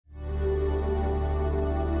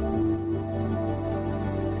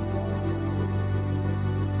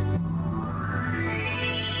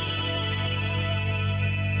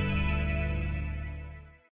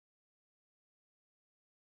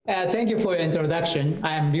Thank you for your introduction.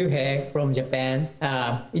 I am Ryuhei from Japan.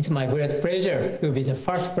 It's my great pleasure to be the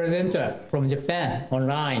first presenter from Japan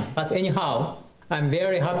online. But anyhow, I'm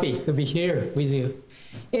very happy to be here with you.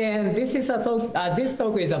 And this is a talk. This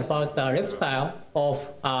talk is about a reptile of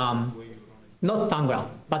not tangram,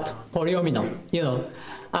 but polyomino.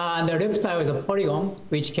 The reptile is a polygon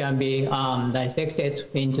which can be dissected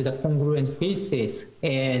into the congruent pieces,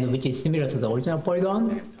 and which is similar to the original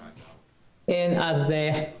polygon. And as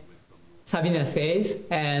the Sabina says,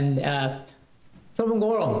 and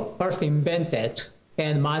Golomb first invented,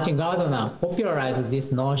 and Martin Gardner popularized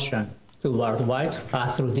this notion to worldwide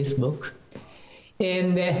through this book.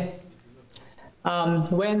 And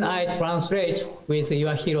when I translate with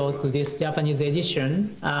Uehara to this Japanese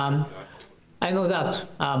edition, I know that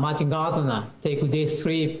Martin Gardner take these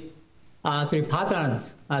three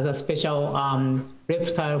patterns as a special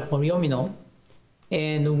reptile polyomino.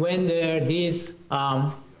 And when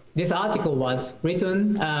this article was written,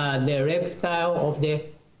 the reptile of the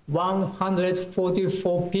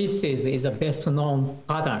 144 pieces is the best known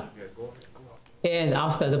pattern. And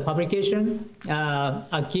after the publication,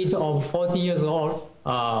 a kid of 14 years old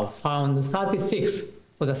found 36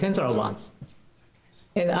 for the central ones.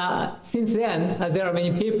 And since then, there are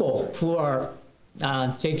many people who are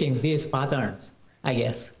checking these patterns, I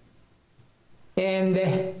guess. And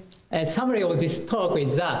a summary of this talk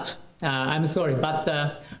is that, I'm sorry, but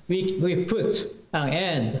we put an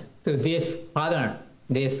end to this pattern,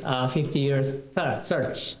 this 50 years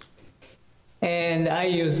search. And I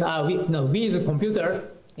use with computers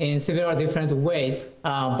in several different ways,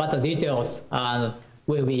 but the details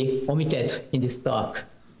will be omitted in this talk.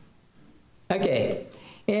 Okay,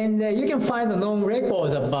 and you can find known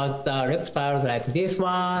records about reptiles like this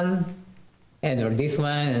one, and this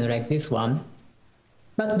one, and like this one.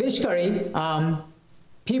 But basically,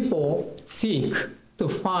 people seek to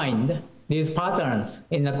find these patterns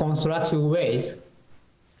in a constructive ways.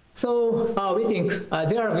 So we think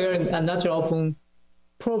there are very natural open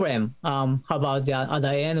problem about the other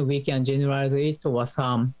end. We can generalize it to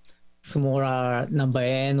some smaller number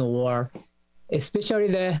n, or especially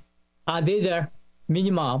the either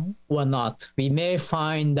minimum or not. We may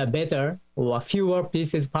find the better or fewer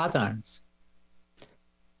pieces patterns.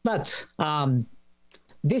 But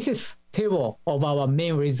this is table of our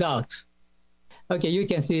main result. Okay, you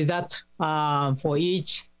can see that for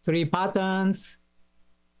each three patterns.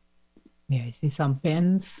 May I see some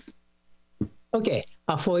pens? Okay,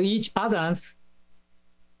 for each patterns,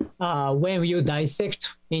 when you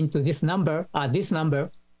dissect into this number,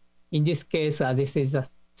 in this case, this is a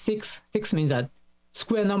 6. 6 means that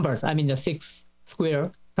square numbers. I mean the 6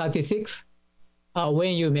 square, 36.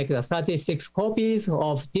 When you make the 36 copies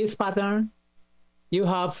of this pattern, you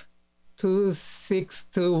have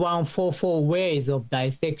 26144 ways of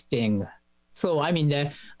dissecting. So I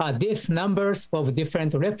mean these numbers of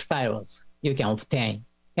different reptiles you can obtain,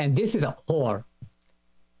 and this is a whole.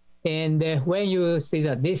 And when you see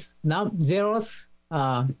that these zeros,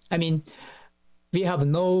 I mean we have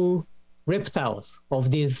no reptiles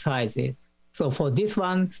of these sizes. So for this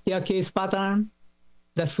one staircase pattern,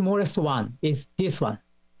 the smallest one is this one.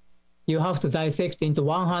 You have to dissect into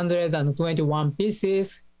 121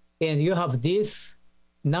 pieces, and you have this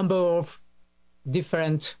number of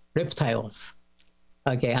different reptiles.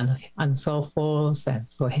 Okay, and so forth, and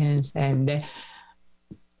so hence. And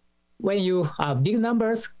when you have big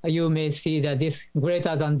numbers, you may see that this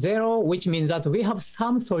greater than 0, which means that we have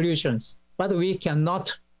some solutions, but we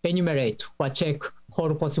cannot enumerate or check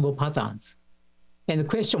all possible patterns. And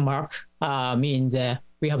question mark means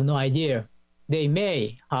we have no idea. They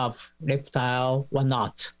may have reptile or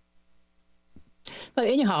not. But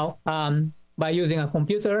anyhow, by using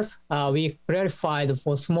computers, we clarified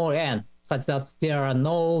for small n, such that there are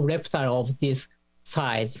no reptile of this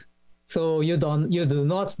size. So you do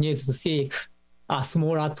not need to seek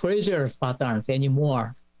smaller treasures patterns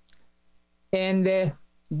anymore. And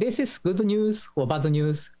this is good news or bad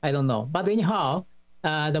news, I don't know. But anyhow,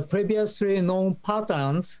 the previously known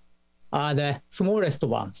patterns are the smallest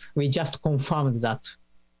ones. We just confirmed that.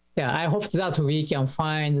 Yeah, I hope that we can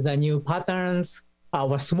find the new patterns,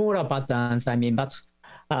 or smaller patterns, I mean, but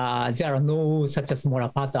there are no such smaller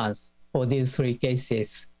patterns for these three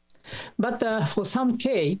cases. But for some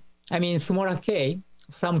k, I mean smaller k,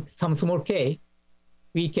 some small k,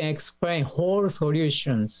 we can explain whole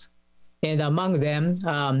solutions. And among them,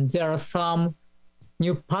 there are some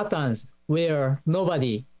new patterns where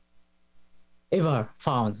nobody ever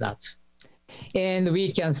found that. And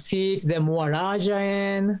we can seek the more larger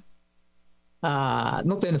n,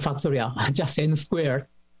 not n factorial, just n squared.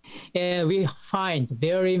 And we find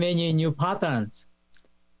very many new patterns.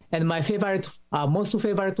 And my favorite, most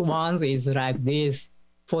favorite ones is like this.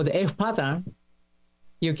 For the F pattern,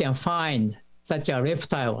 you can find such a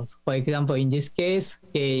reptiles. For example, in this case,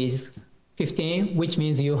 is 15, which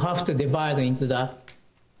means you have to divide into the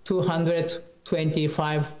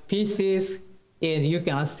 225 pieces, and you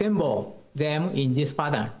can assemble them in this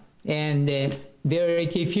pattern. And the very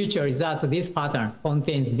key feature is that this pattern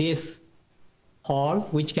contains this hole,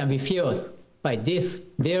 which can be filled by this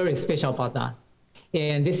very special pattern.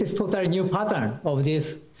 And this is totally new pattern of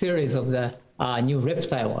this series of the new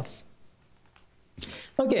reptiles.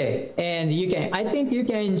 Okay, and you can, I think you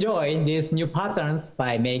can enjoy these new patterns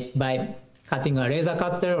by cutting a laser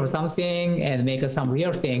cutter or something and make some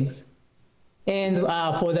real things. And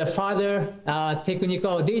for the further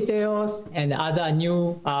technical details and other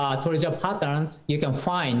new treasure patterns, you can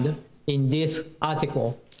find in this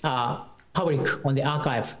article, public on the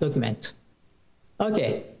archive document.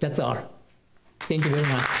 Okay, that's all. Thank you very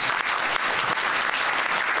much.